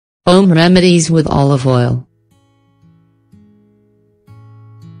Home remedies with olive oil.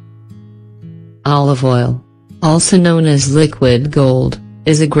 Olive oil, also known as liquid gold,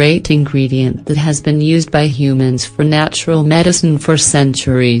 is a great ingredient that has been used by humans for natural medicine for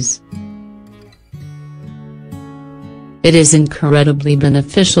centuries. It is incredibly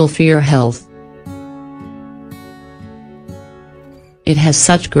beneficial for your health. It has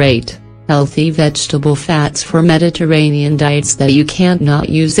such great, healthy vegetable fats for Mediterranean diets that you can't not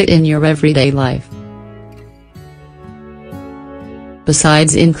use it in your everyday life.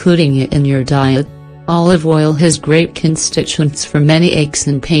 Besides including it in your diet, olive oil has great constituents for many aches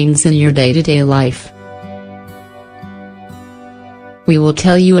and pains in your day-to-day life. We will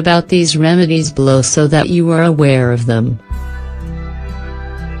tell you about these remedies below so that you are aware of them.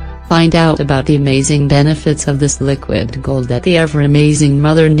 Find out about the amazing benefits of this liquid gold that the ever-amazing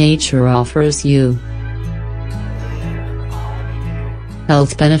Mother Nature offers you.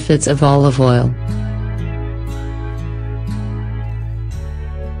 Health benefits of olive oil.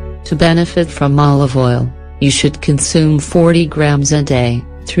 To benefit from olive oil, you should consume 40 grams a day,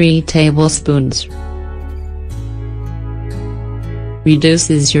 3 tablespoons.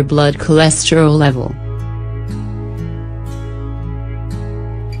 Reduces your blood cholesterol level.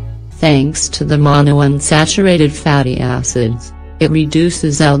 Thanks to the monounsaturated fatty acids, it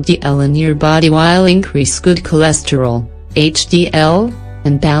reduces LDL in your body while increasing good cholesterol, HDL,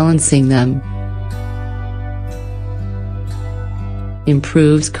 and balancing them.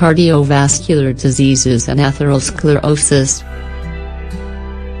 Improves cardiovascular diseases and atherosclerosis.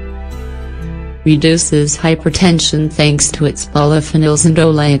 Reduces hypertension thanks to its polyphenols and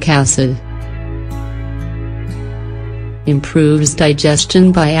oleic acid. Improves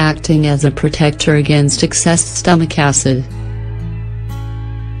digestion by acting as a protector against excess stomach acid.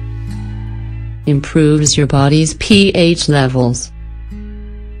 Improves your body's pH levels.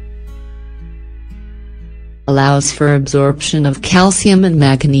 Allows for absorption of calcium and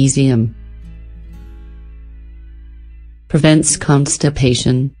magnesium. Prevents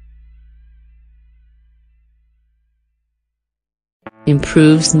constipation.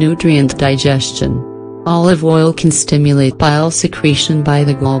 Improves nutrient digestion. Olive oil can stimulate bile secretion by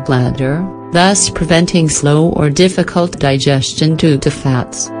the gallbladder, thus preventing slow or difficult digestion due to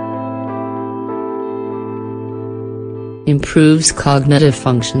fats. Improves cognitive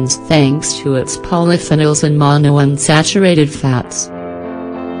functions thanks to its polyphenols and monounsaturated fats.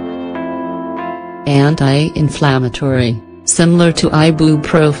 Anti-inflammatory, similar to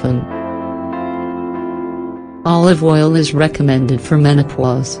ibuprofen. Olive oil is recommended for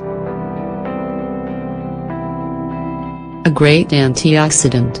menopause. A great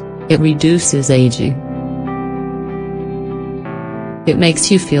antioxidant, it reduces aging. It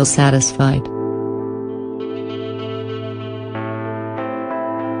makes you feel satisfied.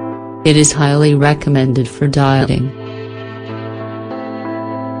 It is highly recommended for dieting.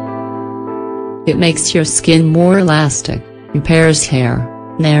 It makes your skin more elastic, repairs hair,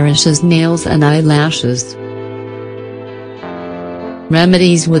 nourishes nails and eyelashes.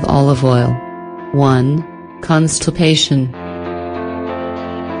 Remedies with olive oil. 1. Constipation.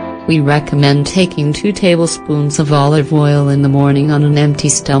 We recommend taking 2 tablespoons of olive oil in the morning on an empty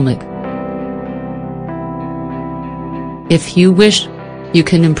stomach. If you wish, you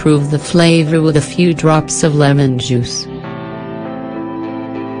can improve the flavor with a few drops of lemon juice.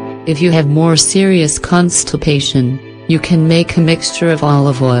 If you have more serious constipation, you can make a mixture of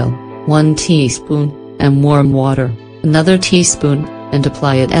olive oil, 1 teaspoon, and warm water, another teaspoon, and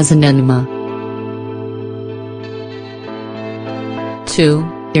apply it as an enema. 2.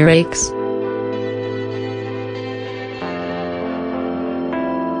 Earaches.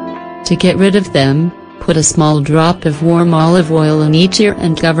 To get rid of them, put a small drop of warm olive oil in each ear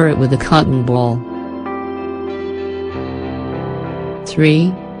and cover it with a cotton ball.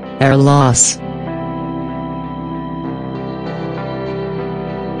 3. Hair loss.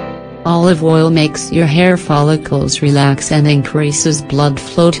 Olive oil makes your hair follicles relax and increases blood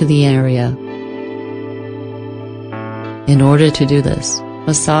flow to the area. In order to do this,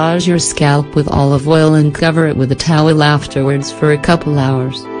 massage your scalp with olive oil and cover it with a towel afterwards for a couple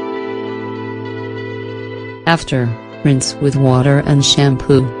hours. After, rinse with water and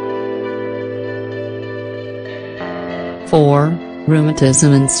shampoo. 4.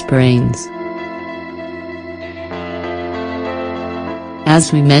 Rheumatism and sprains.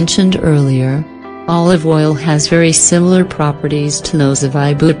 As we mentioned earlier, olive oil has very similar properties to those of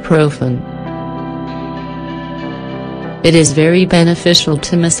ibuprofen. It is very beneficial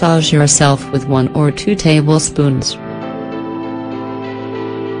to massage yourself with 1 or 2 tablespoons.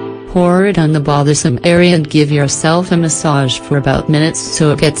 Pour it on the bothersome area and give yourself a massage for about minutes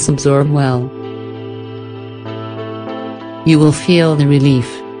so it gets absorbed well. You will feel the relief.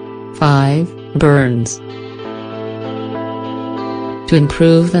 5. Burns. To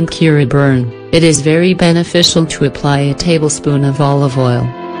improve and cure a burn, it is very beneficial to apply a tablespoon of olive oil.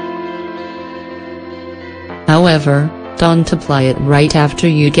 However, don't apply it right after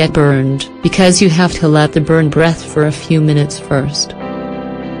you get burned, because you have to let the burn breath for a few minutes first.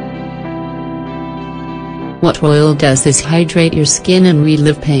 What oil does is hydrate your skin and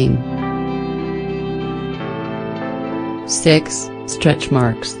relieve pain. 6. Stretch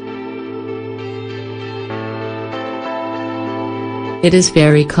marks. It is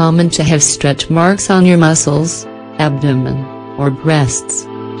very common to have stretch marks on your muscles, abdomen, or breasts.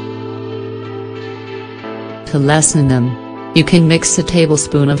 To lessen them, you can mix a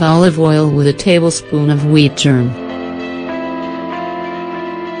tablespoon of olive oil with a tablespoon of wheat germ.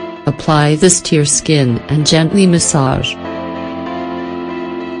 Apply this to your skin and gently massage.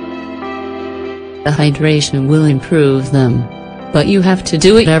 The hydration will improve them, but you have to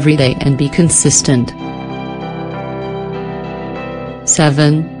do it every day and be consistent.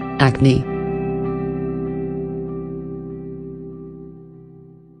 7. Acne.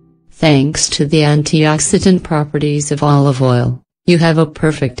 Thanks to the antioxidant properties of olive oil, you have a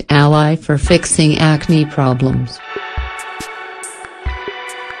perfect ally for fixing acne problems.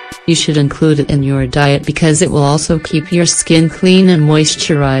 You should include it in your diet because it will also keep your skin clean and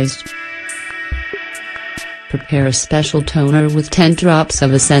moisturized. Prepare a special toner with 10 drops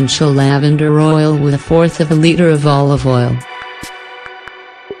of essential lavender oil with 1/4 of a liter of olive oil.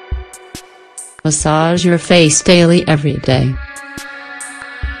 Massage your face daily every day.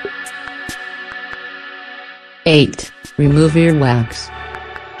 8. Remove earwax.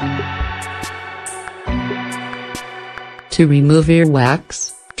 To remove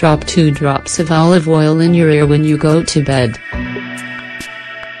earwax, drop 2 drops of olive oil in your ear when you go to bed.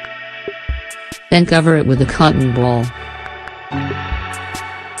 Then cover it with a cotton ball.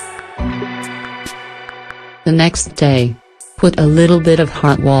 The next day, put a little bit of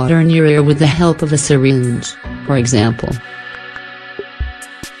hot water in your ear with the help of a syringe, for example.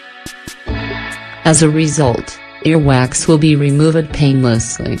 As a result, earwax will be removed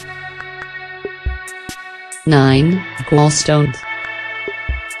painlessly. 9. Gallstones.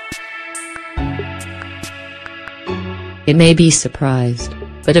 It may be surprised,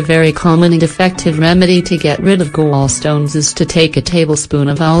 but a very common and effective remedy to get rid of gallstones is to take a tablespoon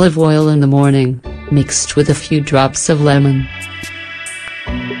of olive oil in the morning, mixed with a few drops of lemon.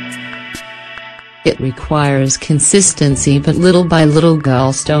 It requires consistency, but little by little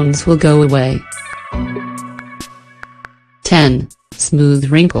gallstones will go away. 10.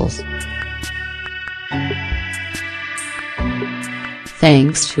 Smooth wrinkles.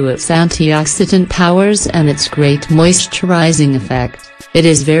 Thanks to its antioxidant powers and its great moisturizing effect, it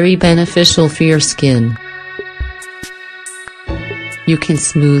is very beneficial for your skin. You can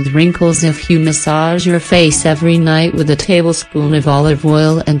smooth wrinkles if you massage your face every night with a tablespoon of olive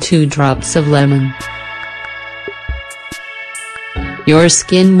oil and 2 drops of lemon. Your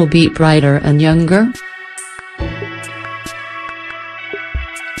skin will be brighter and younger.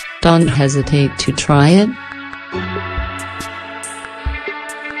 Don't hesitate to try it.